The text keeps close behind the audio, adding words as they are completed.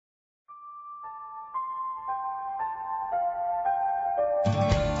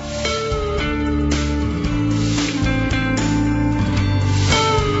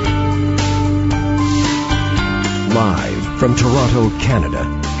From Toronto, Canada,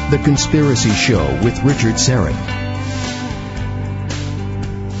 The Conspiracy Show with Richard Syrett.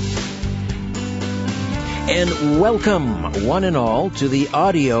 And welcome, one and all, to the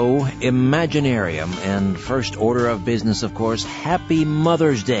Audio Imaginarium. And first order of business, of course, Happy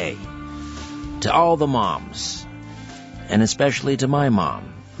Mother's Day to all the moms, and especially to my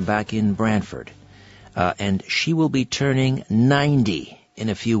mom back in Brantford. And she will be turning 90 in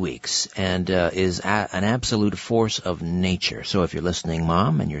a few weeks, and is an absolute force of nature. So if you're listening,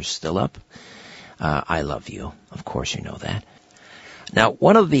 Mom, and you're still up, I love you. Of course you know that. Now,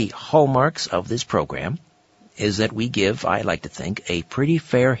 one of the hallmarks of this program is that we give, I like to think, a pretty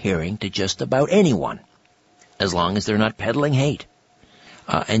fair hearing to just about anyone, as long as they're not peddling hate.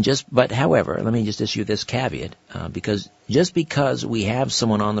 But however, let me just issue this caveat, because just because we have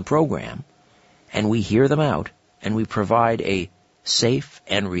someone on the program, and we hear them out, and we provide a safe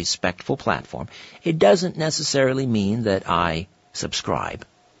and respectful platform, it doesn't necessarily mean that I subscribe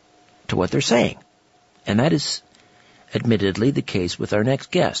to what they're saying. And that is admittedly the case with our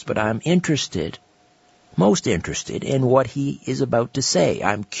next guest. But I'm most interested in what he is about to say.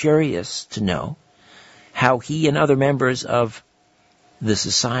 I'm curious to know how he and other members of the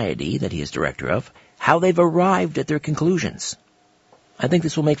society that he is director of, how they've arrived at their conclusions. I think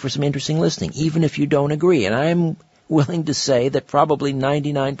this will make for some interesting listening, even if you don't agree. And I'm willing to say that probably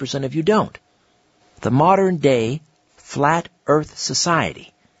 99% of you don't. The modern-day Flat Earth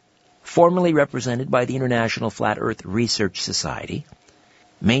Society, formerly represented by the International Flat Earth Research Society,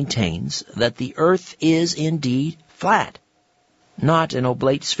 maintains that the Earth is indeed flat, not an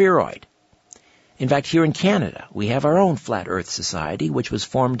oblate spheroid. In fact, here in Canada, we have our own Flat Earth Society, which was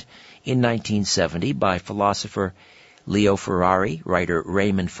formed in 1970 by philosopher Leo Ferrari, writer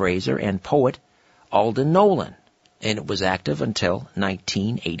Raymond Fraser, and poet Alden Nolan, and it was active until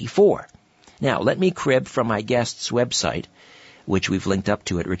 1984. Now, let me crib from my guest's website, which we've linked up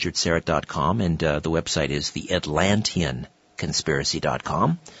to at richardsyrett.com, and the website is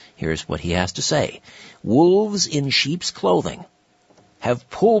theatlanteanconspiracy.com. Here's what he has to say. Wolves in sheep's clothing have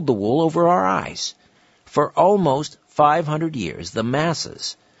pulled the wool over our eyes. For almost 500 years, the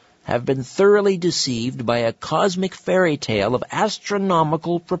masses have been thoroughly deceived by a cosmic fairy tale of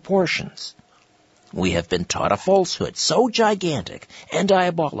astronomical proportions. We have been taught a falsehood so gigantic and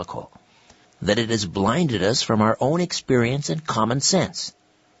diabolical that it has blinded us from our own experience and common sense,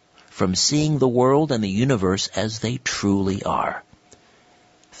 from seeing the world and the universe as they truly are.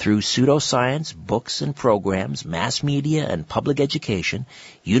 Through pseudoscience, books and programs, mass media and public education,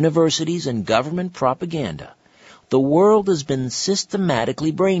 universities and government propaganda, the world has been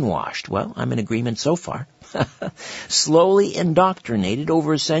systematically brainwashed. Well, I'm in agreement so far. Slowly indoctrinated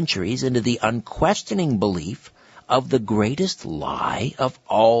over centuries into the unquestioning belief of the greatest lie of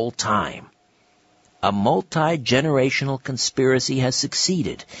all time. A multi-generational conspiracy has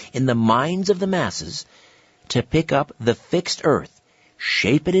succeeded in the minds of the masses to pick up the fixed earth,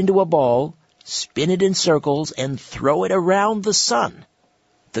 shape it into a ball, spin it in circles, and throw it around the sun.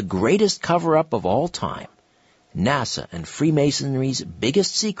 The greatest cover-up of all time, NASA and Freemasonry's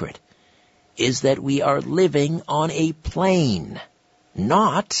biggest secret, is that we are living on a plane,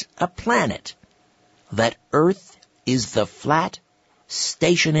 not a planet. That Earth is the flat,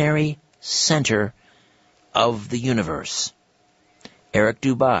 stationary center of the universe. Eric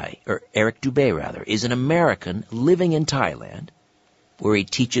Dubay, is an American living in Thailand, where he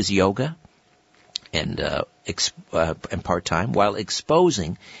teaches yoga and part-time while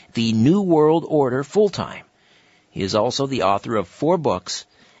exposing the New World Order full-time. He is also the author of 4 books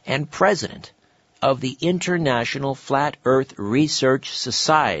and president of the International Flat Earth Research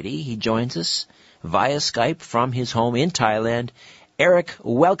Society. He joins us via Skype from his home in Thailand. Eric,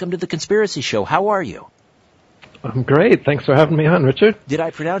 welcome to The Conspiracy Show. How are you? I'm great. Thanks for having me on, Richard. Did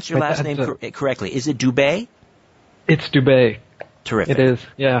I pronounce your last name correctly? Is it Dubay? It's Dubay. Terrific. It is,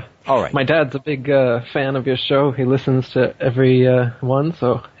 yeah. All right. My dad's a big fan of your show. He listens to every one.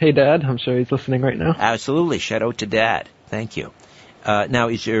 So, hey, Dad, I'm sure he's listening right now. Absolutely. Shout out to Dad. Thank you. Now,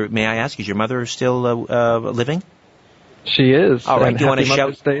 may I ask, is your mother still living? She is. All right. And do you want to Happy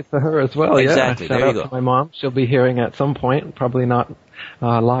Mother's shout? Day to her as well. Exactly. Yeah. There you Shout go. out to my mom. She'll be hearing at some point. Probably not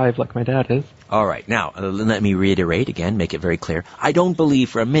live like my dad is. All right. Now, let me reiterate again, make it very clear. I don't believe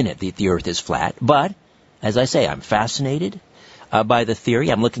for a minute that the Earth is flat, but, as I say, I'm fascinated by the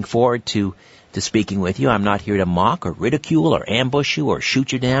theory. I'm looking forward to speaking with you. I'm not here to mock or ridicule or ambush you or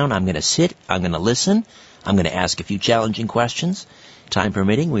shoot you down. I'm going to sit. I'm going to listen. I'm going to ask a few challenging questions. Time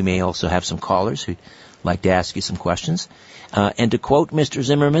permitting, we may also have some callers who'd like to ask you some questions. And to quote Mr.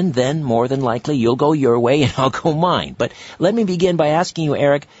 Zimmerman, then more than likely you'll go your way and I'll go mine. But let me begin by asking you,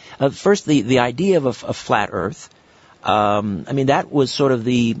 Eric, first the idea of a flat Earth. That was sort of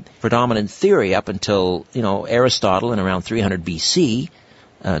the predominant theory up until, Aristotle in around 300 BC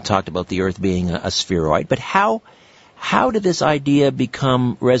talked about the Earth being a spheroid. But how did this idea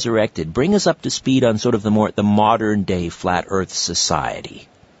become resurrected? Bring us up to speed on sort of the modern day flat Earth society.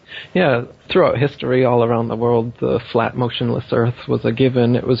 Yeah, throughout history, all around the world, the flat, motionless Earth was a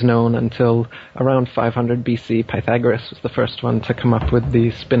given. It was known until around 500 BC. Pythagoras was the first one to come up with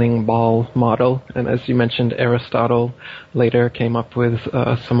the spinning ball model. And as you mentioned, Aristotle later came up with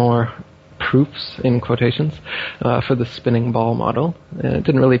some more proofs, in quotations, for the spinning ball model. It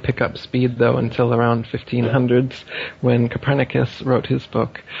didn't really pick up speed, though, until around 1500s when Copernicus wrote his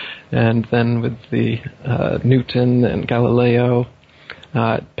book. And then with the Newton and Galileo,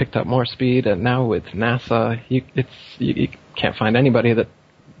 it picked up more speed, and now with NASA, you can't find anybody that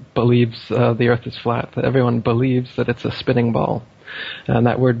believes the Earth is flat. Everyone believes that it's a spinning ball. And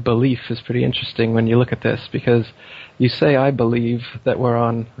that word belief is pretty interesting when you look at this, because you say, I believe that we're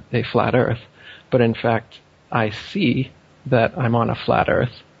on a flat Earth, but in fact, I see that I'm on a flat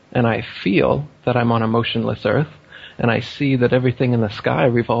Earth, and I feel that I'm on a motionless Earth, and I see that everything in the sky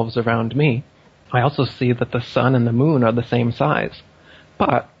revolves around me. I also see that the sun and the moon are the same size.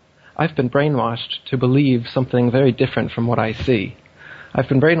 But I've been brainwashed to believe something very different from what I see. I've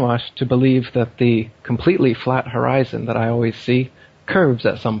been brainwashed to believe that the completely flat horizon that I always see curves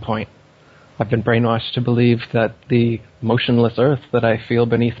at some point. I've been brainwashed to believe that the motionless Earth that I feel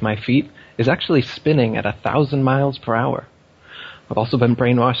beneath my feet is actually spinning at 1,000 miles per hour. I've also been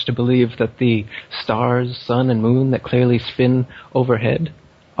brainwashed to believe that the stars, sun, and moon that clearly spin overhead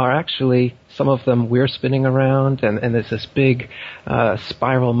are actually, some of them we're spinning around, and there's this big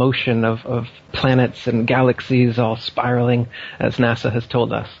spiral motion of planets and galaxies all spiraling, as NASA has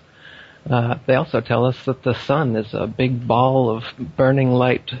told us. They also tell us that the sun is a big ball of burning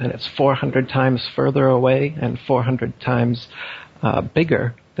light, and it's 400 times further away and 400 times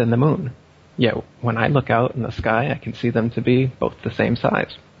bigger than the moon. Yet when I look out in the sky, I can see them to be both the same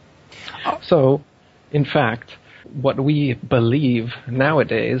size. So, in fact, what we believe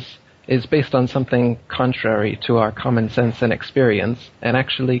nowadays is based on something contrary to our common sense and experience, and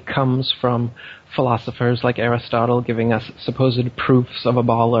actually comes from philosophers like Aristotle giving us supposed proofs of a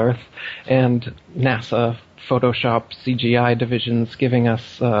ball Earth, and NASA, Photoshop, CGI divisions giving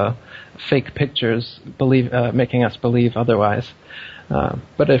us fake pictures, making us believe otherwise.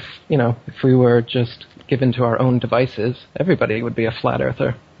 But if we were just given to our own devices, everybody would be a flat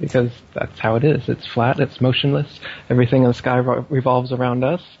earther, because that's how it is. It's flat, it's motionless, everything in the sky revolves around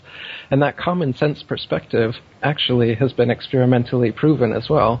us. And that common sense perspective actually has been experimentally proven as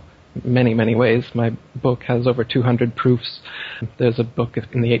well, many, many ways. My book has over 200 proofs. There's a book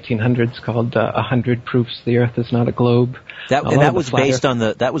in the 1800s called 100 Proofs the Earth is Not a Globe. That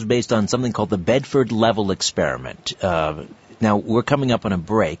was based on something called the Bedford Level Experiment. Now, we're coming up on a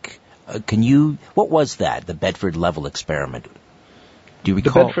break. What was that, the Bedford Level Experiment? Do you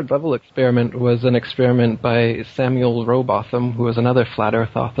recall? The Bedford Level Experiment was an experiment by Samuel Rowbotham, who was another flat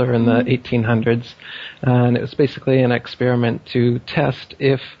Earth author in the 1800s. And it was basically an experiment to test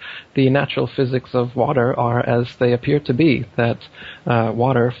if the natural physics of water are as they appear to be, that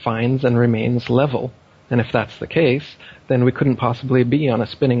water finds and remains level. And if that's the case, then we couldn't possibly be on a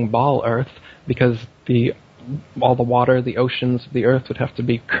spinning ball Earth, because all the water, the oceans of the Earth would have to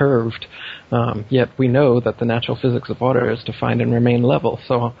be curved. Yet we know that the natural physics of water is to find and remain level.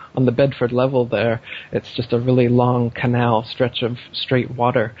 So on the Bedford level there, it's just a really long canal stretch of straight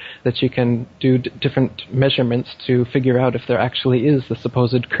water that you can do different measurements to figure out if there actually is the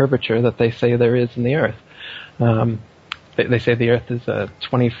supposed curvature that they say there is in the Earth. They say the Earth is a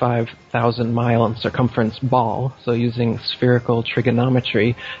 25,000 mile in circumference ball, so using spherical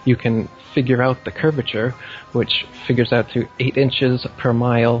trigonometry, you can figure out the curvature, which figures out to 8 inches per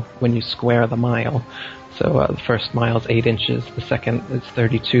mile when you square the mile. So the first mile is 8 inches, the second is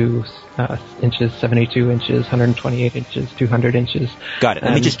 32 inches, 72 inches, 128 inches, 200 inches. Got it.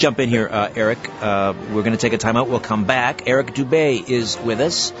 Let me just jump in here, Eric. We're going to take a time out. We'll come back. Eric Dubay is with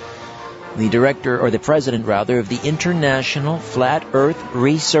us, the director, or the president, rather, of the International Flat Earth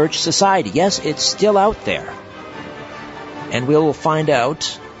Research Society. Yes, it's still out there. And we'll find out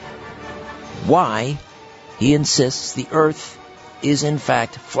why he insists the Earth is in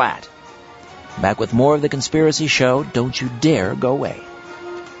fact flat. Back with more of The Conspiracy Show. Don't you dare go away.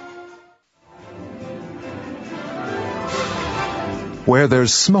 Where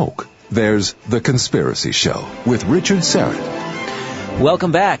there's smoke, there's The Conspiracy Show with Richard Syrett.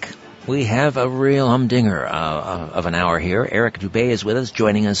 Welcome back. We have a real humdinger of an hour here. Eric Dubay is with us,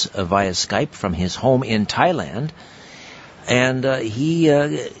 joining us via Skype from his home in Thailand. And he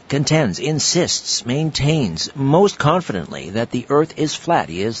contends, insists, maintains most confidently that the Earth is flat.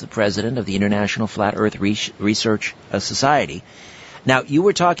 He is the president of the International Flat Earth Research Society. Now, you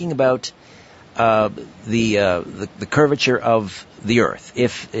were talking about the curvature of the Earth.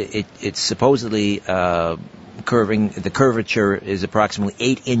 If it's supposedly curving, the curvature is approximately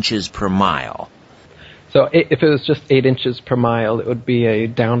 8 inches per mile. So if it was just 8 inches per mile, it would be a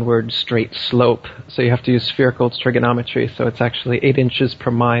downward straight slope. So you have to use spherical trigonometry. So it's actually 8 inches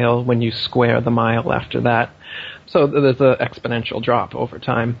per mile when you square the mile after that. So there's an exponential drop over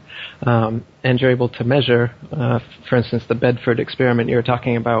time. And you're able to measure, for instance, the Bedford experiment you were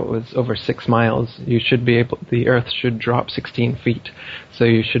talking about was over 6 miles. The Earth should drop 16 feet. So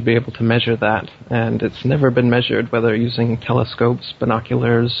you should be able to measure that. And it's never been measured, whether using telescopes,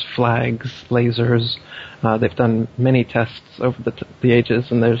 binoculars, flags, lasers. They've done many tests over the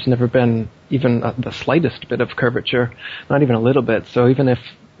ages, and there's never been even the slightest bit of curvature, not even a little bit. So even if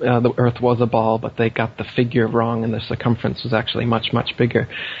the Earth was a ball, but they got the figure wrong and the circumference was actually much, much bigger,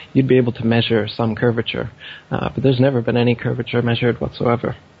 you'd be able to measure some curvature. But there's never been any curvature measured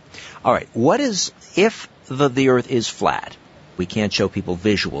whatsoever. All right. What is, if the Earth is flat, we can't show people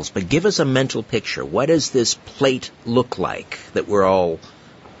visuals, but give us a mental picture. What does this plate look like that we're all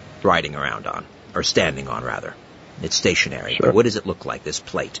riding around on, or standing on, rather? It's stationary. Sure. But what does it look like, this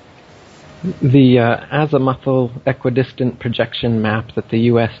plate? The azimuthal equidistant projection map that the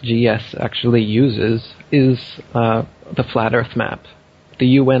USGS actually uses is the flat Earth map. The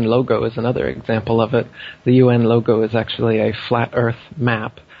UN logo is another example of it. The UN logo is actually a flat Earth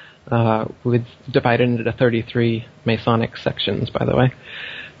map divided into 33 Masonic sections, by the way.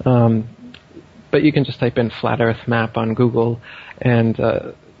 But you can just type in flat Earth map on Google, and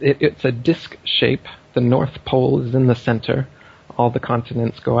it's a disc shape. The North Pole is in the center. All the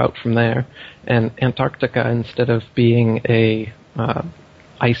continents go out from there, and Antarctica, instead of being a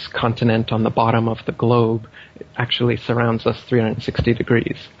ice continent on the bottom of the globe, it actually surrounds us 360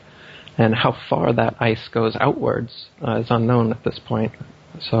 degrees. And how far that ice goes outwards is unknown at this point.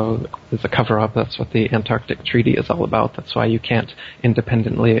 So there's a cover-up. That's what the Antarctic Treaty is all about. That's why you can't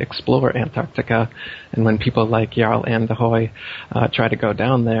independently explore Antarctica. And when people like Jarl Anderhoy try to go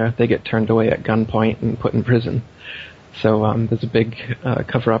down there, they get turned away at gunpoint and put in prison. So there's a big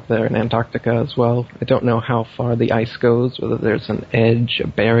cover-up there in Antarctica as well. I don't know how far the ice goes, whether there's an edge, a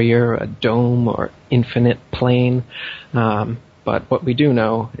barrier, a dome, or infinite plane. But what we do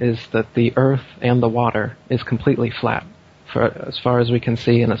know is that the Earth and the water is completely flat, for as far as we can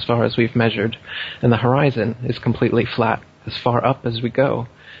see and as far as we've measured. And the horizon is completely flat, as far up as we go.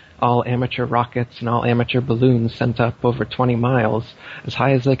 All amateur rockets and all amateur balloons sent up over 20 miles, as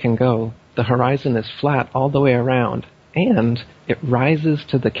high as they can go. The horizon is flat all the way around. And it rises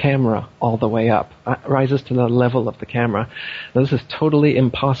to the camera all the way up, rises to the level of the camera. Now, this is totally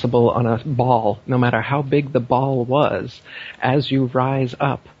impossible on a ball, no matter how big the ball was. As you rise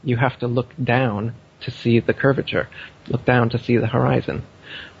up, you have to look down to see the curvature, look down to see the horizon.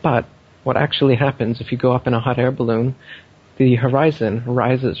 But what actually happens if you go up in a hot air balloon, the horizon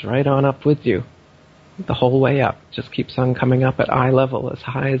rises right on up with you, the whole way up. Just keeps on coming up at eye level, as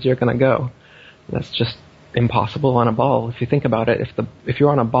high as you're going to go. That's just impossible on a ball. If you think about it, if you're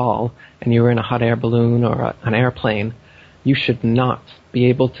on a ball and you were in a hot air balloon or an airplane, you should not be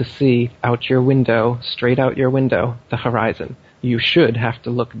able to see out your window, straight out your window, the horizon. You should have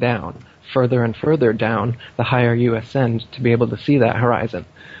to look down, further and further down, the higher you ascend, to be able to see that horizon.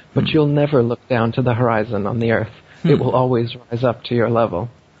 But you'll never look down to the horizon on the Earth. It will always rise up to your level.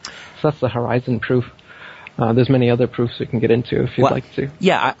 So that's the horizon proof. There's many other proofs we can get into if you'd like to.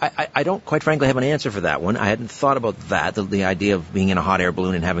 Yeah, I don't quite frankly have an answer for that one. I hadn't thought about that, the idea of being in a hot air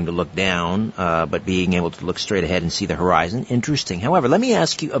balloon and having to look down, but being able to look straight ahead and see the horizon. Interesting. However, let me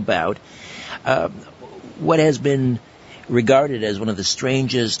ask you about what has been regarded as one of the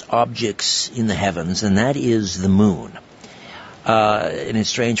strangest objects in the heavens, and that is the moon. And it's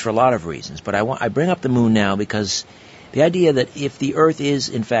strange for a lot of reasons, but I bring up the moon now because the idea that if the Earth is,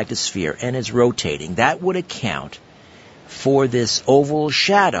 in fact, a sphere and it's rotating, that would account for this oval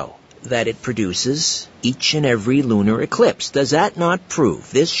shadow that it produces each and every lunar eclipse. Does that not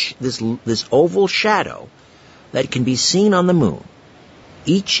prove this oval shadow that can be seen on the moon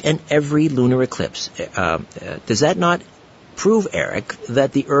each and every lunar eclipse? Does that not prove, Eric,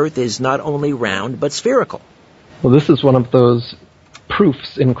 that the Earth is not only round but spherical? Well, this is one of those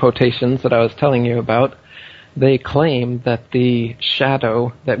proofs in quotations that I was telling you about. They claim that the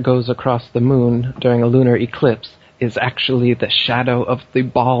shadow that goes across the moon during a lunar eclipse is actually the shadow of the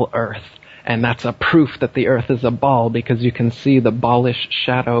ball Earth. And that's a proof that the Earth is a ball because you can see the ballish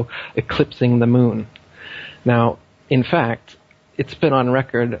shadow eclipsing the moon. Now, in fact, it's been on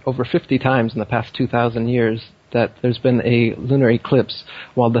record over 50 times in the past 2,000 years that there's been a lunar eclipse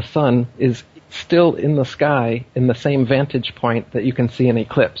while the sun is still in the sky in the same vantage point that you can see an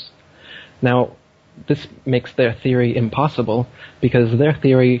eclipse. Now, this makes their theory impossible because their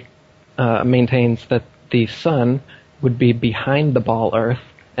theory maintains that the sun would be behind the ball Earth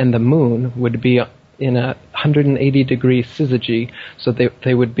and the moon would be in a 180-degree syzygy, so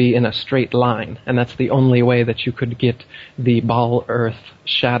they would be in a straight line, and that's the only way that you could get the ball Earth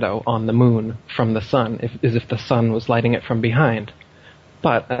shadow on the moon from the sun, if the sun was lighting it from behind.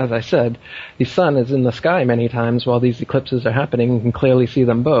 But, as I said, the sun is in the sky many times while these eclipses are happening. You can clearly see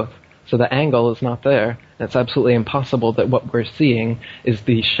them both. So the angle is not there. It's absolutely impossible that what we're seeing is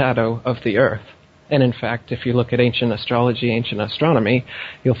the shadow of the Earth. And in fact, if you look at ancient astrology, ancient astronomy,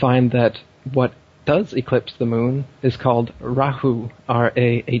 you'll find that what does eclipse the moon is called Rahu,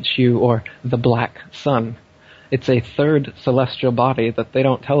 R-A-H-U, or the black sun. It's a third celestial body that they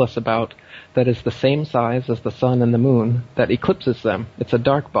don't tell us about that is the same size as the sun and the moon that eclipses them. It's a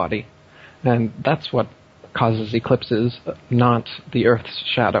dark body. And that's what causes eclipses, not the Earth's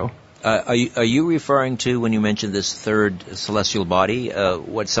shadow. Are you referring to, when you mentioned this third celestial body,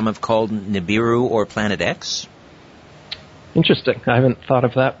 what some have called Nibiru or Planet X? Interesting. I haven't thought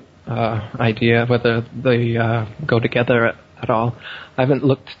of that idea, whether they go together at all. I haven't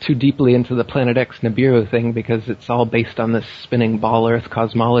looked too deeply into the Planet X Nibiru thing because it's all based on this spinning ball Earth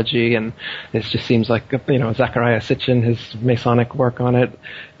cosmology, and it just seems like, Zecharia Sitchin, his Masonic work on it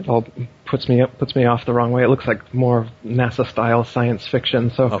all puts me off the wrong way. It looks like more NASA style science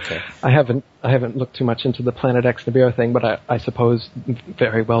fiction. So okay. I haven't looked too much into the Planet X Nibiru thing, but I suppose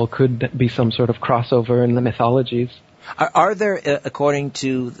very well could be some sort of crossover in the mythologies. Are there, according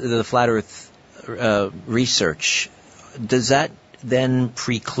to the Flat Earth research, does that then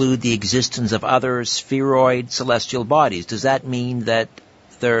preclude the existence of other spheroid celestial bodies? Does that mean that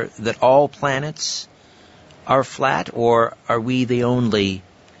all planets are flat, or are we the only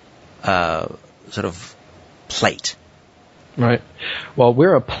sort of plate? Right. Well,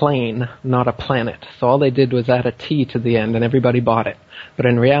 we're a plane, not a planet. So all they did was add a T to the end, and everybody bought it. But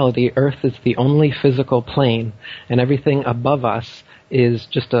in reality, Earth is the only physical plane, and everything above us is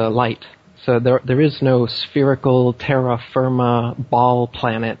just a light. So there is no spherical terra firma ball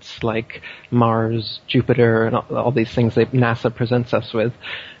planets like Mars, Jupiter, and all these things that NASA presents us with.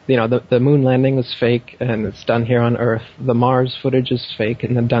 The moon landing is fake, and it's done here on Earth. The Mars footage is fake,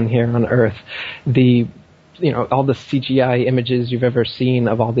 and then done here on Earth. All the CGI images you've ever seen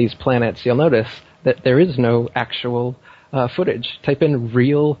of all these planets, you'll notice that there is no actual footage. Type in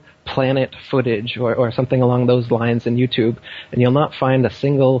real planet footage or something along those lines in YouTube, and you'll not find a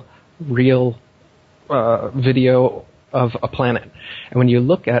single real video of a planet. And when you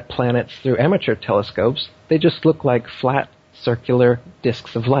look at planets through amateur telescopes, they just look like flat, circular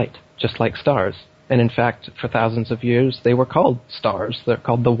disks of light, just like stars. And in fact, for thousands of years, they were called stars. They're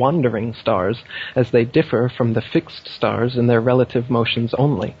called the wandering stars, as they differ from the fixed stars in their relative motions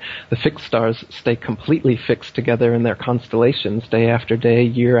only. The fixed stars stay completely fixed together in their constellations day after day,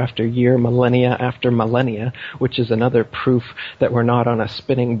 year after year, millennia after millennia, which is another proof that we're not on a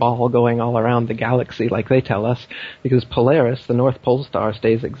spinning ball going all around the galaxy like they tell us, because Polaris, the North Pole star,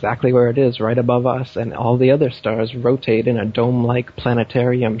 stays exactly where it is, right above us, and all the other stars rotate in a dome-like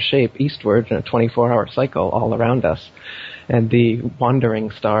planetarium shape eastward in a 24-hour cycle all around us. And the wandering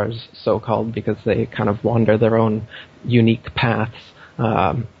stars, so-called, because they kind of wander their own unique paths,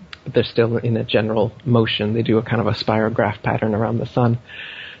 they're still in a general motion. They do a kind of a spirograph pattern around the sun.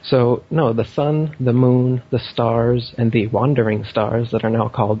 So, no, the sun, the moon, the stars, and the wandering stars that are now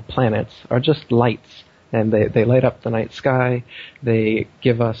called planets are just lights. And they light up the night sky. They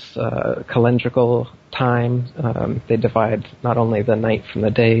give us calendrical time. They divide not only the night from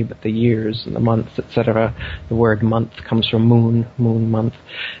the day, but the years and the months, etc. The word month comes from moon month,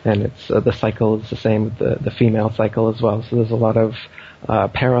 and it's the cycle is the same with the female cycle as well. So there's a lot of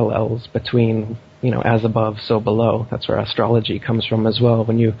parallels between, as above, so below. That's where astrology comes from as well.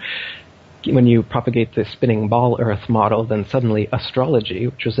 When you propagate the spinning ball Earth model, then suddenly astrology,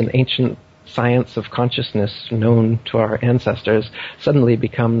 which was an ancient science of consciousness known to our ancestors, suddenly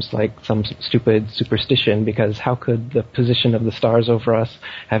becomes like some stupid superstition, because how could the position of the stars over us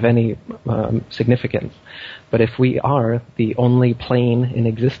have any significance? But if we are the only plane in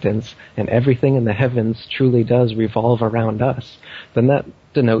existence and everything in the heavens truly does revolve around us, then that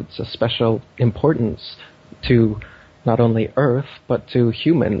denotes a special importance to not only Earth, but to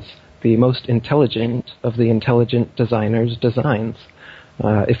humans, the most intelligent of the intelligent designers' designs.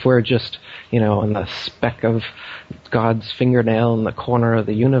 If we're just, on the speck of God's fingernail in the corner of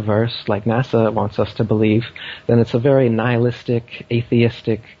the universe, like NASA wants us to believe, then it's a very nihilistic,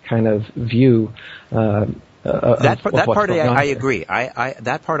 atheistic kind of view. That part I agree.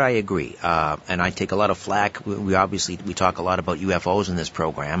 That part I agree. And I take a lot of flack. We talk a lot about UFOs in this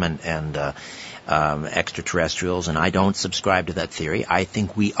program and extraterrestrials, and I don't subscribe to that theory. I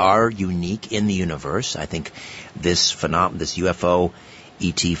think we are unique in the universe. I think this UFO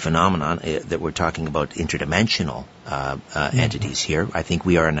ET phenomenon that we're talking about, interdimensional entities here, I think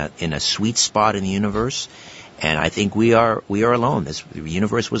we are in a sweet spot in the universe, and I think we are alone. The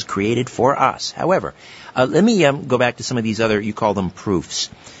universe was created for us. However, let me go back to some of these other, you call them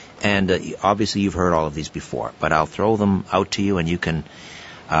proofs, and obviously you've heard all of these before, but I'll throw them out to you and you can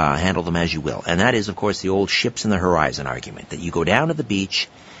handle them as you will. And that is, of course, the old ships in the horizon argument, that you go down to the beach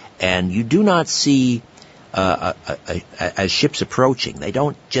and you do not see as ships approaching, they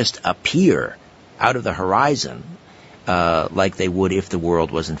don't just appear out of the horizon like they would if the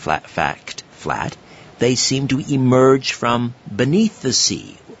world was in fact flat. They seem to emerge from beneath the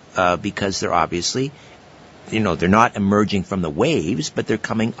sea because they're obviously, they're not emerging from the waves, but they're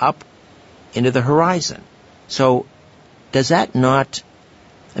coming up into the horizon. So does that not,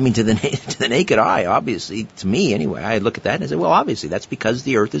 to the naked eye, obviously, to me anyway, I look at that and I say, well, obviously that's because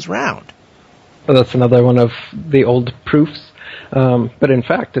the Earth is round. Well, that's another one of the old proofs. But in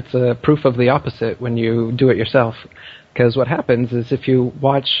fact, it's a proof of the opposite when you do it yourself. Because what happens is if you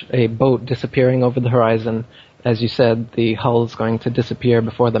watch a boat disappearing over the horizon, as you said, the hull is going to disappear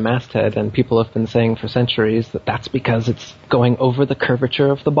before the masthead, and people have been saying for centuries that that's because it's going over the curvature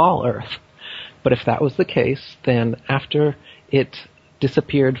of the ball Earth. But if that was the case, then after it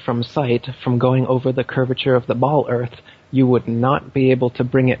disappeared from sight from going over the curvature of the ball Earth, you would not be able to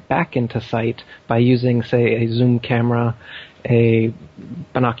bring it back into sight by using, say, a zoom camera, a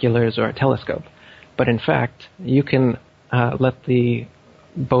binoculars, or a telescope. But in fact, you can let the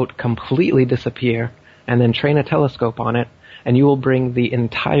boat completely disappear and then train a telescope on it, and you will bring the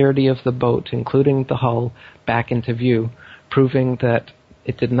entirety of the boat, including the hull, back into view, proving that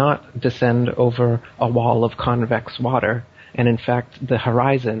it did not descend over a wall of convex water. And in fact, the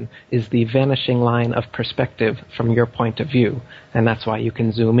horizon is the vanishing line of perspective from your point of view. And that's why you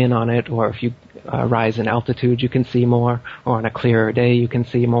can zoom in on it, or if you rise in altitude, you can see more, or on a clearer day, you can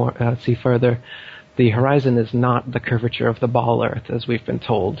see further. The horizon is not the curvature of the ball Earth, as we've been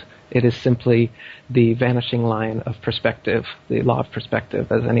told. It is simply the vanishing line of perspective, the law of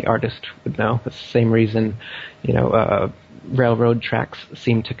perspective, as any artist would know. It's the same reason, railroad tracks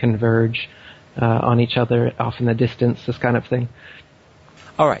seem to converge on each other off in the distance, this kind of thing.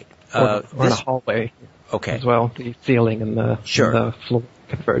 All right. Or in a hallway as well. The ceiling and the floor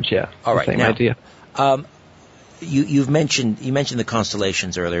converge, yeah. All right. Same idea. You mentioned the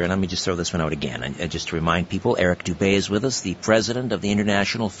constellations earlier, and let me just throw this one out again. And just to remind people, Eric Dubay is with us, the president of the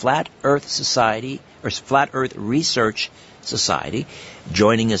International Flat Earth Society, or Flat Earth Research Society,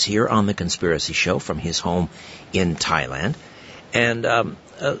 joining us here on The Conspiracy Show from his home in Thailand. And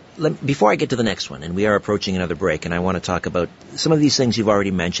before I get to the next one, and we are approaching another break, and I want to talk about some of these things you've already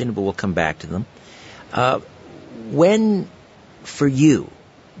mentioned, but we'll come back to them. When, for you,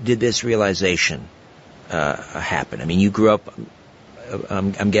 did this realization happen? You grew up,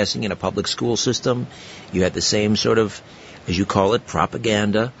 I'm guessing, in a public school system. You had the same sort of, as you call it,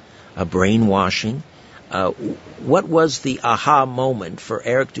 propaganda, brainwashing. What was the aha moment for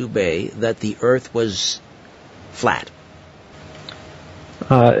Eric Dubay that the Earth was flat?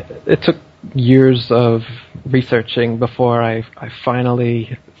 It took years of researching before I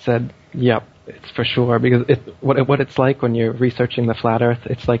finally said, yep, it's for sure. Because what it's like when you're researching the flat Earth,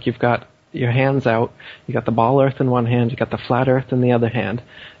 it's like you've got your hands out, you got the ball Earth in one hand, you got the flat Earth in the other hand,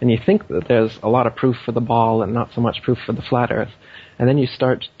 and you think that there's a lot of proof for the ball and not so much proof for the flat Earth. And then you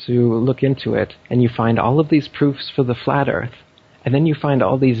start to look into it, and you find all of these proofs for the flat Earth, and then you find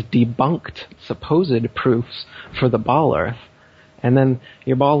all these debunked supposed proofs for the ball Earth. And then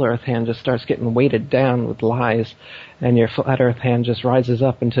your ball Earth hand just starts getting weighted down with lies, and your flat Earth hand just rises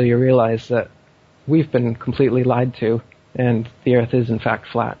up until you realize that we've been completely lied to, and the Earth is in fact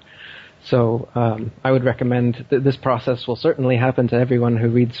flat. So I would recommend that this process will certainly happen to everyone who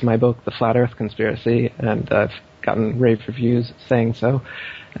reads my book, The Flat Earth Conspiracy, and I've gotten rave reviews saying so.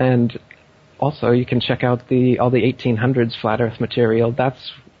 And also, you can check out all the 1800s Flat Earth material.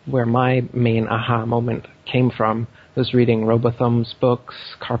 That's where my main aha moment came from. I was reading Robothum's books,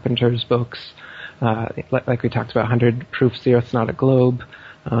 Carpenter's books, like we talked about, 100 Proofs the Earth's Not a Globe,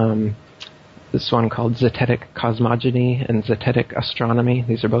 this one called Zetetic Cosmogony and Zetetic Astronomy.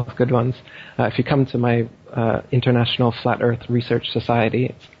 These are both good ones. If you come to my International Flat Earth Research Society,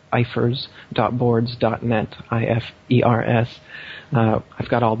 it's ifers.boards.net, IFERS. I've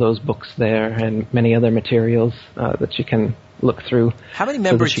got all those books there and many other materials that you can look through. How many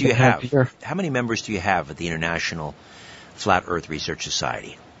members do you have? How many members do you have at the International Flat Earth Research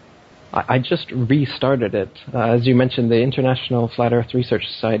Society? I just restarted it. As you mentioned, the International Flat Earth Research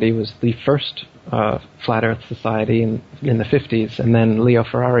Society was the first Flat Earth Society in the 50s, and then Leo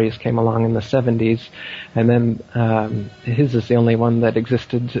Ferrari's came along in the 70s, and then his is the only one that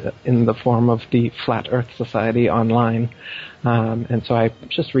existed in the form of the Flat Earth Society online. And so I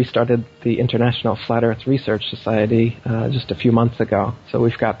just restarted the International Flat Earth Research Society just a few months ago. So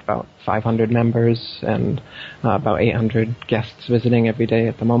we've got about 500 members and about 800 guests visiting every day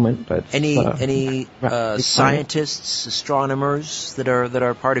at the moment. But any scientists, astronomers that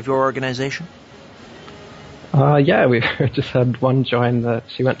are part of your organization? Yeah, we just had one join.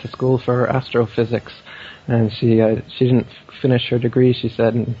 She went to school for astrophysics, and she didn't finish her degree, she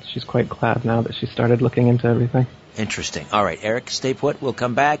said, and she's quite glad now that she started looking into everything. Interesting. All right, Eric, stay put. We'll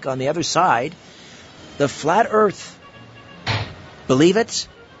come back on the other side. The flat Earth. Believe it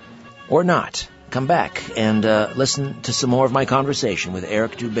or not. Come back and listen to some more of my conversation with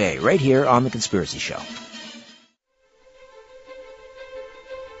Eric Dubay right here on The Conspiracy Show.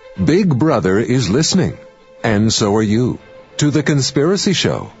 Big Brother is listening, and so are you, to The Conspiracy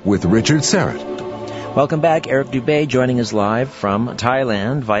Show with Richard Syrett. Welcome back. Eric Dubay joining us live from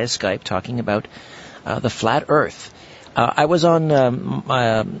Thailand via Skype, talking about the flat Earth. I was on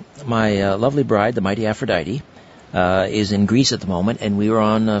my lovely bride, the mighty Aphrodite, is in Greece at the moment, and we were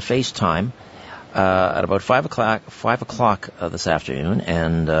on FaceTime at about 5 o'clock this afternoon,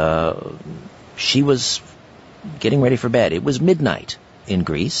 and she was getting ready for bed. It was midnight in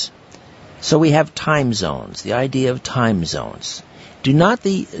Greece, so we have time zones. The idea of time zones. Do not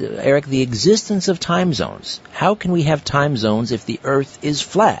Eric, the existence of time zones. How can we have time zones if the Earth is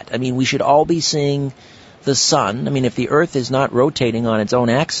flat? I mean, we should all be seeing the sun. I mean, if the Earth is not rotating on its own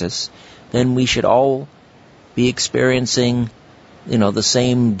axis, then we should all be experiencing, the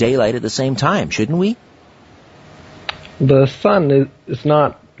same daylight at the same time, shouldn't we? The sun is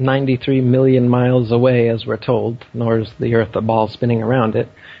not 93 million miles away, as we're told, nor is the Earth a ball spinning around it.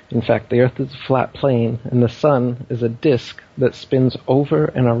 In fact, the Earth is a flat plane, and the sun is a disk that spins over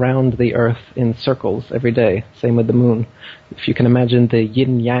and around the Earth in circles every day. Same with the moon. If you can imagine the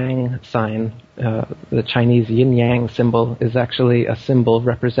yin-yang sign, the Chinese yin-yang symbol is actually a symbol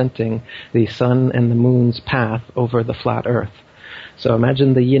representing the sun and the moon's path over the flat Earth. So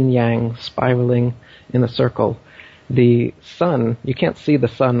imagine the yin-yang spiraling in a circle. The sun, you can't see the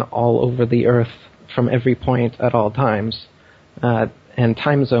sun all over the Earth from every point at all times. And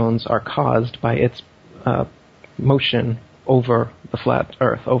time zones are caused by its motion over the flat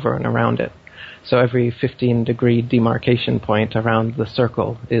Earth, over and around it. So every 15-degree demarcation point around the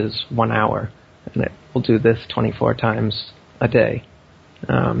circle is 1 hour, and it will do this 24 times a day.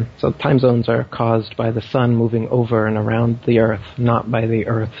 So time zones are caused by the sun moving over and around the Earth, not by the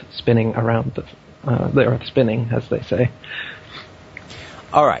Earth spinning around the Earth spinning, as they say.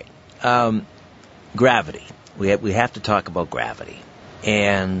 All right. Gravity. We have to talk about gravity.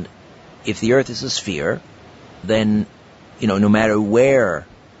 And if the Earth is a sphere, then, no matter where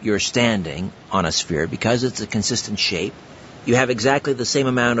you're standing on a sphere, because it's a consistent shape, you have exactly the same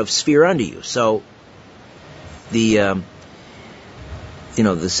amount of sphere under you. So the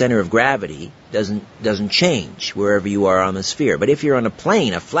center of gravity doesn't change wherever you are on the sphere. But if you're on a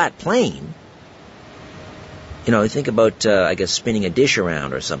plane, a flat plane, think about, spinning a dish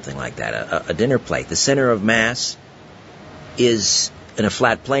around or something like that, a dinner plate. The center of mass in a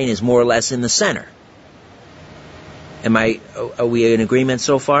flat plane is more or less in the center. Are we in agreement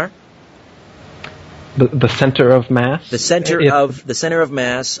so far? The center of mass? The center of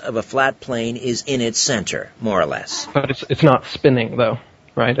mass of a flat plane is in its center, more or less. But it's not spinning, though,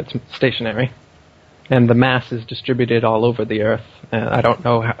 right? It's stationary. And the mass is distributed all over the Earth. I don't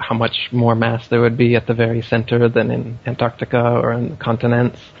know how much more mass there would be at the very center than in Antarctica or in the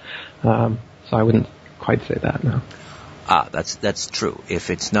continents. So I wouldn't quite say that, no. That's true. If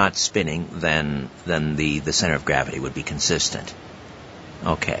it's not spinning, then the center of gravity would be consistent.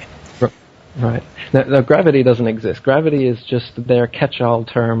 Okay. Right. Now, gravity doesn't exist. Gravity is just their catch-all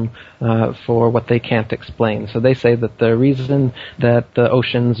term for what they can't explain. So they say that the reason that the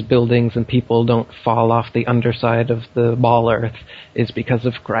oceans, buildings, and people don't fall off the underside of the ball Earth is because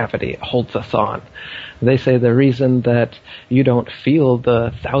of gravity. It holds us on. They say the reason that you don't feel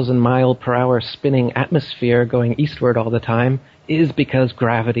the 1,000-mile-per-hour spinning atmosphere going eastward all the time is because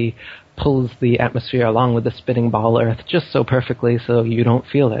gravity pulls the atmosphere along with the spinning ball Earth just so perfectly so you don't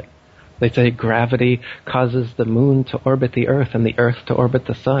feel it. They say gravity causes the moon to orbit the Earth and the Earth to orbit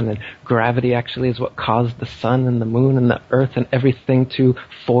the sun, and gravity actually is what caused the sun and the moon and the Earth and everything to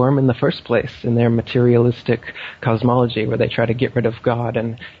form in the first place in their materialistic cosmology, where they try to get rid of God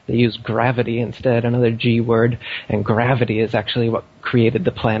and they use gravity instead, another G word, and gravity is actually what created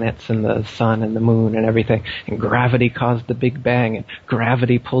the planets and the sun and the moon and everything, and gravity caused the Big Bang, and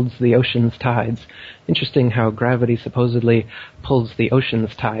gravity pulls the ocean's tides. Interesting how gravity supposedly pulls the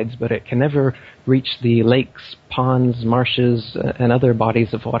ocean's tides, but it can never reach the lakes, ponds, marshes, and other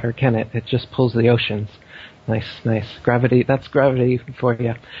bodies of water, can it? It just pulls the oceans. Nice. Gravity, that's gravity for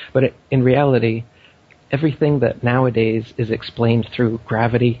you. But in reality, everything that nowadays is explained through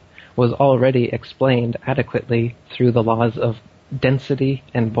gravity was already explained adequately through the laws of density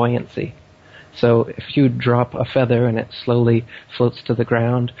and buoyancy. So if you drop a feather and it slowly floats to the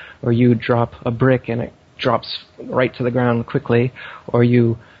ground, or you drop a brick and it drops right to the ground quickly, or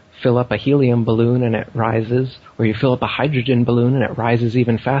you fill up a helium balloon and it rises, or you fill up a hydrogen balloon and it rises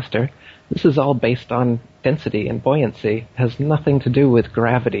even faster, this is all based on density and buoyancy. It has nothing to do with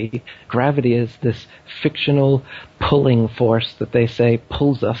gravity. Gravity is this fictional pulling force that they say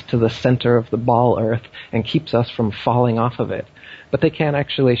pulls us to the center of the ball Earth and keeps us from falling off of it. But they can't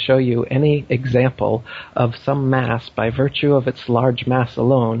actually show you any example of some mass, by virtue of its large mass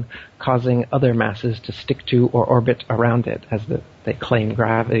alone, causing other masses to stick to or orbit around it, as they claim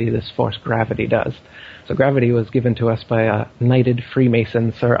gravity, this force gravity does. So gravity was given to us by a knighted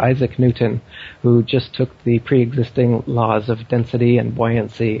Freemason, Sir Isaac Newton, who just took the pre-existing laws of density and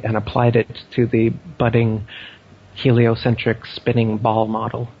buoyancy and applied it to the budding heliocentric spinning ball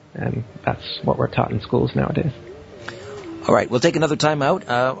model. And that's what we're taught in schools nowadays. All right, we'll take another time out.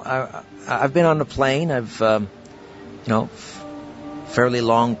 I've been on a plane. I've, fairly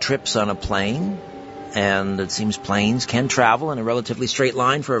long trips on a plane. And it seems planes can travel in a relatively straight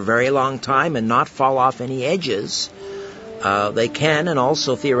line for a very long time and not fall off any edges. They can, and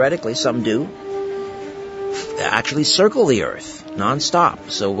also theoretically some do, actually circle the Earth nonstop.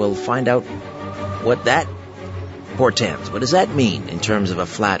 So we'll find out what that portends. What does that mean in terms of a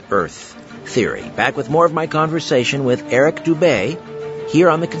flat Earth theory? Back with more of my conversation with Eric Dubay here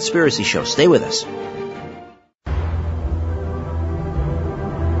on The Conspiracy Show. Stay with us.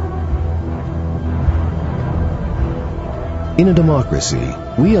 In a democracy,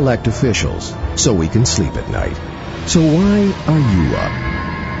 we elect officials so we can sleep at night. So why are you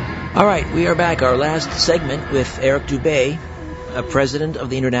up? All right, we are back. Our last segment with Eric Dubay, president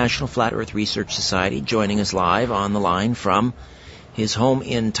of the International Flat Earth Research Society, joining us live on the line from his home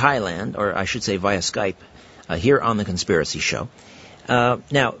in Thailand, or I should say via Skype, here on The Conspiracy Show.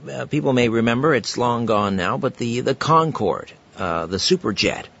 Now, people may remember, it's long gone now, but the Concorde, the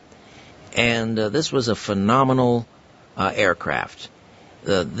superjet, and this was a phenomenal aircraft.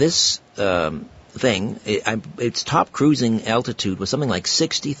 This thing, its top cruising altitude was something like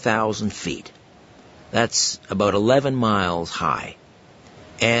 60,000 feet. That's about 11 miles high.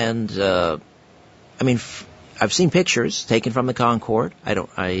 And, I've seen pictures taken from the Concorde. I'd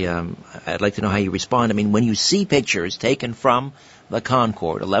like to know how you respond. I mean, when you see pictures taken from the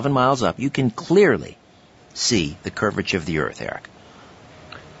Concorde, 11 miles up, you can clearly see the curvature of the Earth, Eric.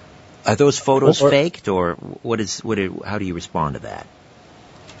 Are those photos faked, or how do you respond to that?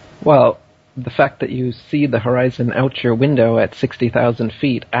 Well, the fact that you see the horizon out your window at 60,000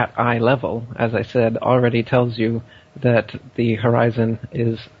 feet at eye level, as I said, already tells you that the horizon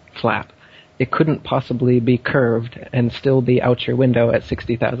is flat. It couldn't possibly be curved and still be out your window at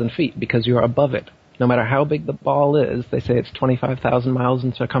 60,000 feet because you're above it. No matter how big the ball is, they say it's 25,000 miles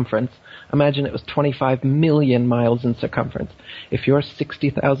in circumference. Imagine it was 25 million miles in circumference. If you're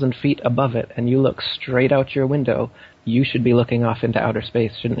 60,000 feet above it and you look straight out your window, you should be looking off into outer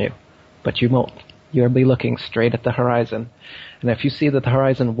space, shouldn't you? But you won't. You'll be looking straight at the horizon. And if you see that the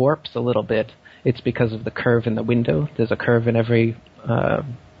horizon warps a little bit, it's because of the curve in the window. There's a curve in every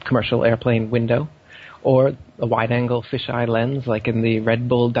commercial airplane window. Or a wide-angle fisheye lens, like in the Red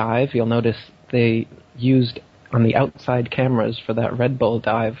Bull dive. You'll notice they used on the outside cameras for that Red Bull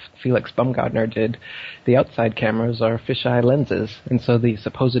dive Felix Baumgartner did. The outside cameras are fisheye lenses, and so the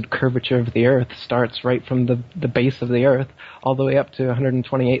supposed curvature of the Earth starts right from the base of the Earth all the way up to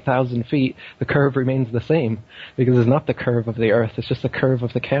 128,000 feet. The curve remains the same because it's not the curve of the Earth, it's just the curve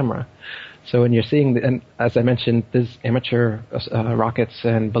of the camera. So when you're seeing, and as I mentioned, there's amateur rockets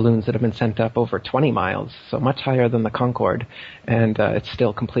and balloons that have been sent up over 20 miles, so much higher than the Concorde, and it's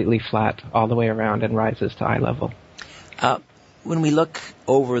still completely flat all the way around and rises to eye level. When we look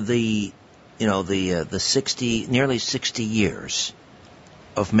over the 60, nearly 60 years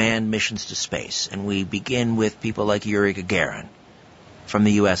of manned missions to space, and we begin with people like Yuri Gagarin, from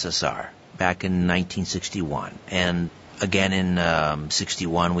the USSR back in 1961. And again in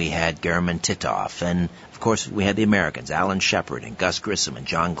 61 we had German Titov. And, of course, we had the Americans, Alan Shepard and Gus Grissom and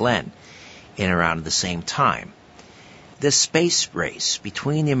John Glenn, in around at the same time. This space race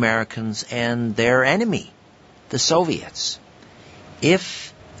between the Americans and their enemy, the Soviets.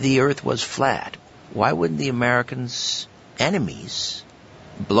 If the Earth was flat, why wouldn't the Americans' enemies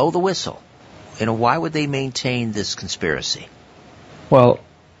blow the whistle? Why would they maintain this conspiracy? Well,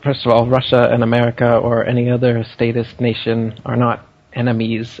 first of all, Russia and America or any other statist nation are not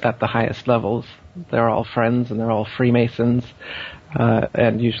enemies at the highest levels. They're all friends and they're all Freemasons,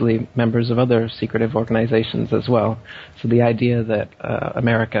 and usually members of other secretive organizations as well. So the idea that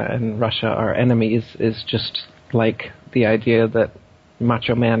America and Russia are enemies is just like the idea that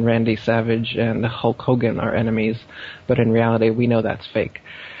Macho Man Randy Savage and Hulk Hogan are enemies, but in reality we know that's fake.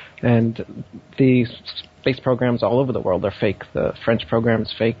 And the space programs all over the world are fake. The French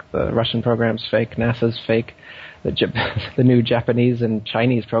program's fake, the Russian program's fake, NASA's fake. The new Japanese and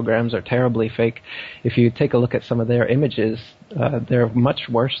Chinese programs are terribly fake. If you take a look at some of their images, they're much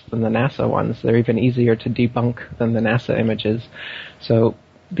worse than the NASA ones. They're even easier to debunk than the NASA images. So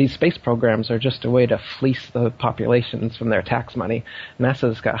these space programs are just a way to fleece the populations from their tax money.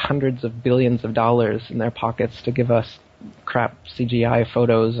 NASA's got hundreds of billions of dollars in their pockets to give us crap CGI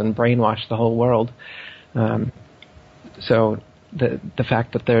photos and brainwash the whole world. So the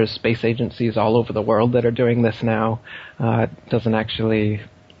fact that there's space agencies all over the world that are doing this now doesn't actually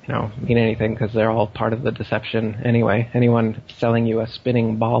mean anything, because they're all part of the deception anyway. Anyone selling you a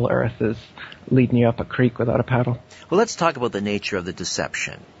spinning ball Earth is leading you up a creek without a paddle. Well, let's talk about the nature of the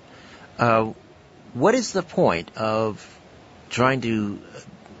deception. What is the point of trying to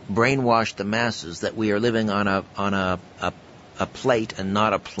brainwash the masses that we are living on a plate and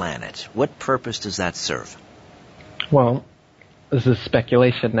not a planet? What purpose does that serve? Well, this is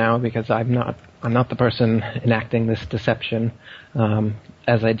speculation now, because I'm not the person enacting this deception.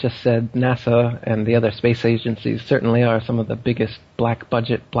 As I just said, NASA and the other space agencies certainly are some of the biggest black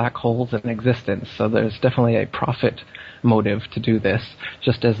budget black holes in existence. So there's definitely a profit motive to do this.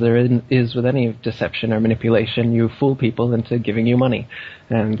 Just as there is with any deception or manipulation, you fool people into giving you money.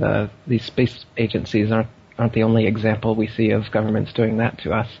 And these space agencies aren't the only example we see of governments doing that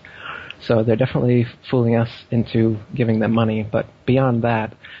to us. So they're definitely fooling us into giving them money. But beyond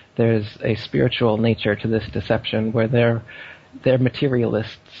that, there's a spiritual nature to this deception where they're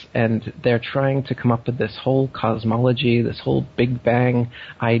materialists, and they're trying to come up with this whole cosmology, this whole Big Bang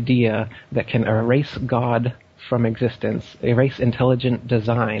idea that can erase God from existence, erase intelligent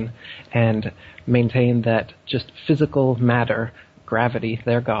design, and maintain that just physical matter, gravity,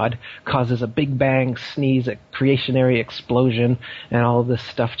 their God, causes a Big Bang sneeze, a creationary explosion, and all of this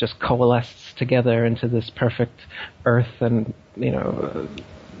stuff just coalesces together into this perfect Earth and,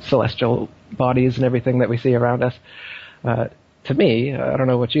 celestial bodies and everything that we see around us. To me, I don't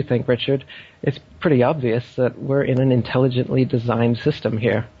know what you think, Richard, it's pretty obvious that we're in an intelligently designed system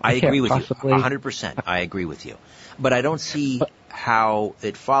here. I agree with you, 100%. I agree with you. But I don't see how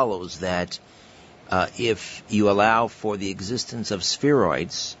it follows that if you allow for the existence of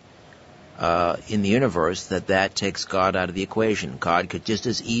spheroids in the universe, that takes God out of the equation. God could just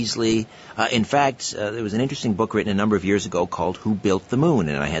as easily... in fact, there was an interesting book written a number of years ago called Who Built the Moon?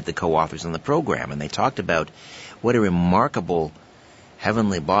 And I had the co-authors on the program, and they talked about what a remarkable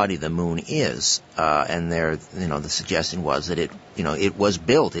heavenly body the moon is. And the suggestion was that it was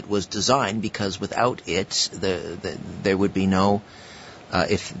built, it was designed, because without it, there would be no...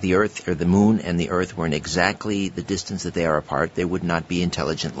 if the Earth or the Moon and the Earth were in exactly the distance that they are apart, there would not be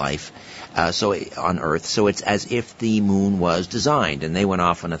intelligent life on Earth. So it's as if the Moon was designed. And they went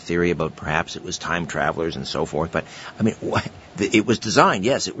off on a theory about perhaps it was time travelers and so forth. But I mean, it was designed.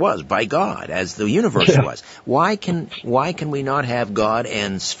 Yes, it was by God, as the universe was. Why can we not have God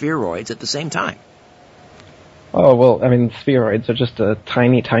and spheroids at the same time? Oh, well, I mean, spheroids are just a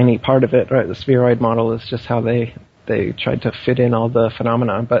tiny, tiny part of it, right? The spheroid model is just how they tried to fit in all the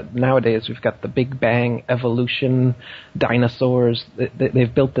phenomena. But nowadays we've got the Big Bang, evolution, dinosaurs.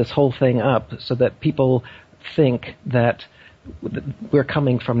 They've built this whole thing up so that people think that we're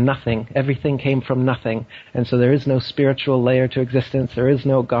coming from nothing. Everything came from nothing. And so there is no spiritual layer to existence. There is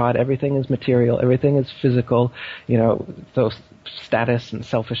no God. Everything is material. Everything is physical. So status and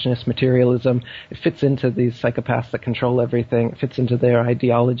selfishness, materialism, it fits into these psychopaths that control everything. It fits into their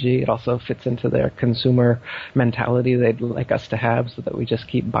ideology. It also fits into their consumer mentality they'd like us to have, so that we just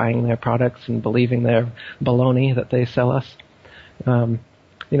keep buying their products and believing their baloney that they sell us.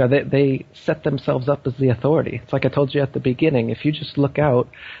 They set themselves up as the authority. It's like I told you at the beginning. If you just look out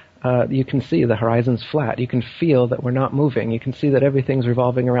you can see the horizon's flat. You can feel that we're not moving. You can see that everything's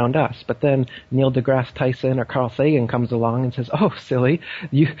revolving around us. But then Neil deGrasse Tyson or Carl Sagan comes along and says, "Oh, silly,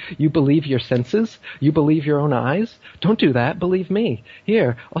 you believe your senses? You believe your own eyes? Don't do that. Believe me.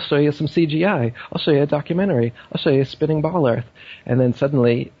 Here, I'll show you some CGI. I'll show you a documentary. I'll show you a spinning ball Earth." And then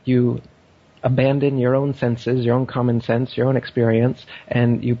suddenly you abandon your own senses, your own common sense, your own experience,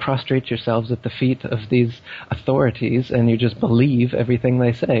 and you prostrate yourselves at the feet of these authorities, and you just believe everything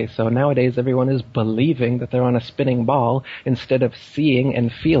they say. So nowadays everyone is believing that they're on a spinning ball instead of seeing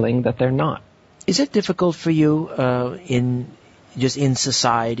and feeling that they're not. Is it difficult for you in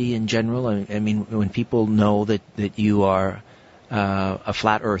society in general? I mean, when people know that you are a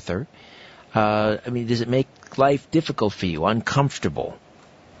flat earther, does it make life difficult for you, uncomfortable?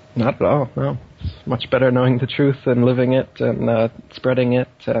 Not at all, no. It's much better knowing the truth and living it and spreading it.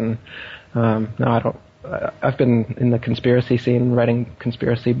 And no, I don't. I've been in the conspiracy scene, writing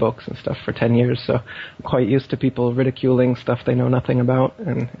conspiracy books and stuff for 10 years, so I'm quite used to people ridiculing stuff they know nothing about,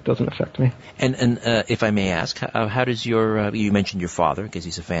 and it doesn't affect me. And if I may ask, how does your you mentioned your father because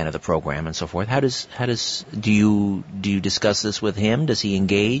he's a fan of the program and so forth. Do you discuss this with him? Does he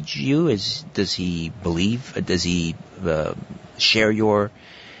engage you? Does he believe? Does he share your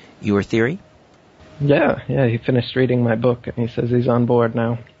theory? Yeah, he finished reading my book, and he says he's on board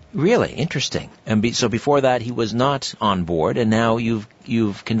now. Really? Interesting. And so before that he was not on board, and now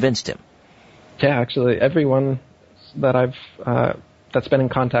you've convinced him. Yeah, actually, everyone that I've that's been in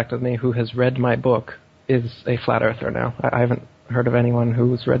contact with me who has read my book is a flat earther now. I haven't heard of anyone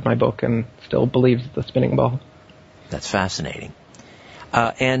who's read my book and still believes the spinning ball. That's fascinating.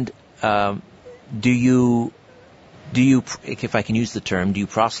 Do you, if I can use the term, do you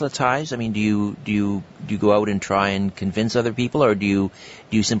proselytize? I mean, do you go out and try and convince other people, or do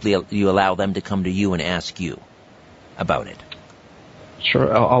you simply allow them to come to you and ask you about it?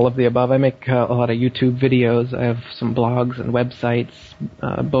 Sure, all of the above. I make a lot of YouTube videos. I have some blogs and websites,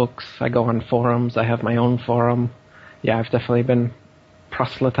 books. I go on forums. I have my own forum. Yeah, I've definitely been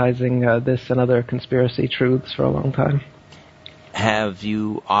proselytizing this and other conspiracy truths for a long time. Have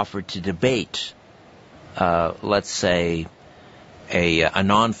you offered to debate, let's say, a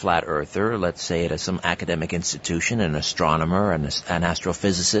non-flat earther, let's say at some academic institution, an astronomer, an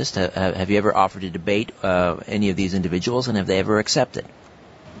astrophysicist? Have you ever offered to debate any of these individuals, and have they ever accepted?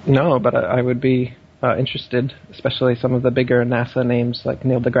 No, but I would be interested, especially some of the bigger NASA names like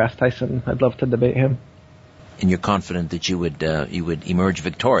Neil deGrasse Tyson. I'd love to debate him. And you're confident that you would emerge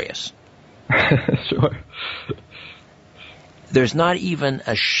victorious? Sure. There's not even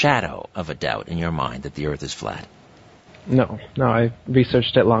a shadow of a doubt in your mind that the Earth is flat? No, I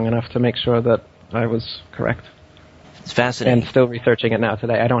researched it long enough to make sure that I was correct. It's fascinating. And still researching it now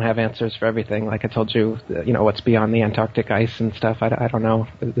today. I don't have answers for everything. Like I told you, what's beyond the Antarctic ice and stuff, I don't know.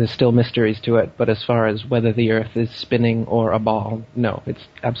 There's still mysteries to it, but as far as whether the Earth is spinning or a ball, no, it's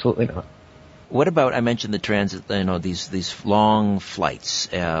absolutely not. What about, I mentioned the transit, these long flights.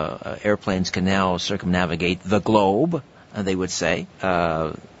 Airplanes can now circumnavigate the globe, they would say,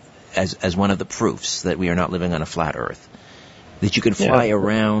 as one of the proofs that we are not living on a flat Earth. That you can fly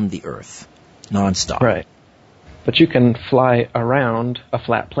around the Earth nonstop. Right. But you can fly around a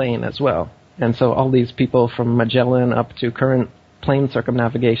flat plane as well. And so all these people from Magellan up to current plane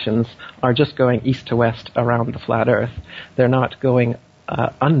circumnavigations are just going east to west around the flat Earth. They're not going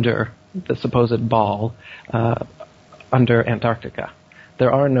under the supposed ball under Antarctica.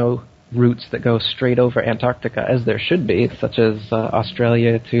 There are no routes that go straight over Antarctica, as there should be, such as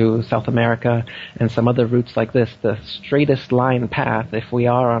Australia to South America and some other routes like this. The straightest line path, if we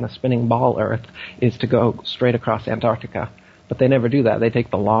are on a spinning ball Earth, is to go straight across Antarctica. But they never do that. They take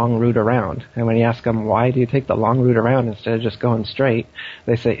the long route around. And when you ask them, why do you take the long route around instead of just going straight,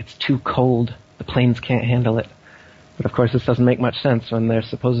 they say, it's too cold. The planes can't handle it. But of course, this doesn't make much sense when they're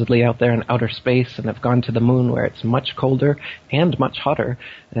supposedly out there in outer space and have gone to the moon where it's much colder and much hotter,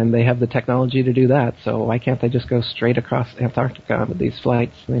 and they have the technology to do that. So why can't they just go straight across Antarctica with these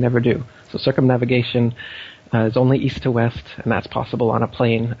flights? They never do. So circumnavigation is only east to west, and that's possible on a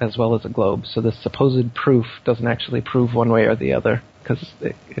plane as well as a globe. So this supposed proof doesn't actually prove one way or the other, because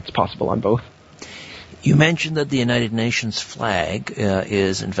it's possible on both. You mentioned that the United Nations flag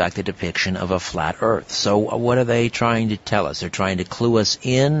is, in fact, a depiction of a flat Earth. So what are they trying to tell us? They're trying to clue us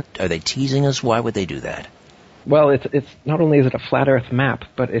in? Are they teasing us? Why would they do that? Well, it's not only is it a flat Earth map,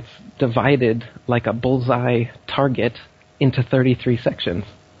 but it's divided like a bullseye target into 33 sections.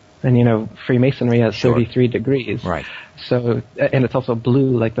 And, Freemasonry has 33 degrees. Right. So, and it's also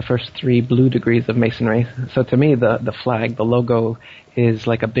blue, like the first 3 blue degrees of Masonry. So to me, the flag, the logo, is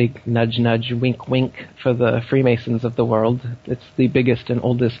like a big nudge, nudge, wink, wink for the Freemasons of the world. It's the biggest and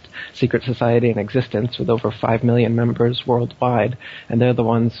oldest secret society in existence, with over 5 million members worldwide, and they're the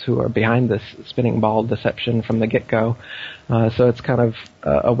ones who are behind this spinning ball deception from the get-go. So it's kind of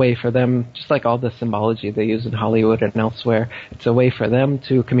a way for them, just like all the symbology they use in Hollywood and elsewhere, it's a way for them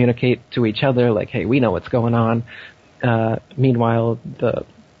to communicate to each other, like, hey, we know what's going on. Meanwhile, the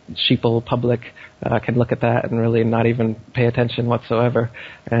sheeple public can look at that and really not even pay attention whatsoever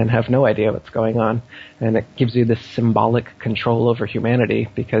and have no idea what's going on. And it gives you this symbolic control over humanity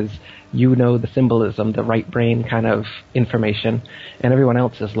because you know the symbolism, the right brain kind of information, and everyone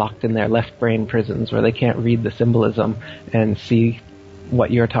else is locked in their left brain prisons where they can't read the symbolism and see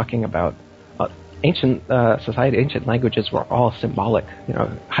what you're talking about. Ancient society, ancient languages were all symbolic. You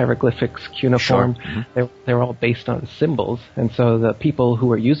know, hieroglyphics, cuneiform. Sure. Mm-hmm. They were all based on symbols, and so the people who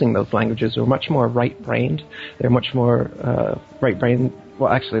were using those languages were much more right-brained. They're much more right-brained.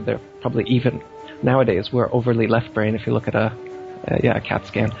 Well, actually, they're probably even nowadays we're overly left-brained. If you look at a CAT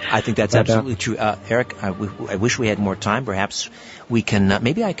scan. I think that's absolutely true, Eric. I wish we had more time. Perhaps we can.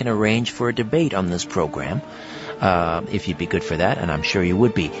 Maybe I can arrange for a debate on this program. If you'd be good for that, and I'm sure you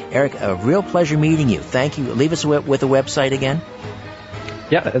would be. Eric, a real pleasure meeting you. Thank you. Leave us with a website again.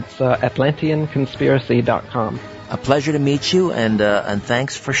 Yeah, it's AtlanteanConspiracy.com. A pleasure to meet you, and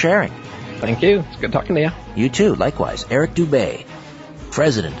thanks for sharing. Thank you. It's good talking to you. You too. Likewise. Eric Dubay,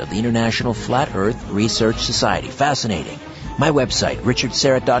 President of the International Flat Earth Research Society. Fascinating. My website,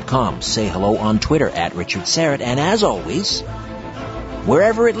 RichardSyrett.com. Say hello on Twitter @RichardSyrett. And as always,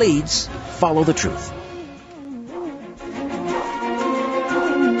 wherever it leads, follow the truth.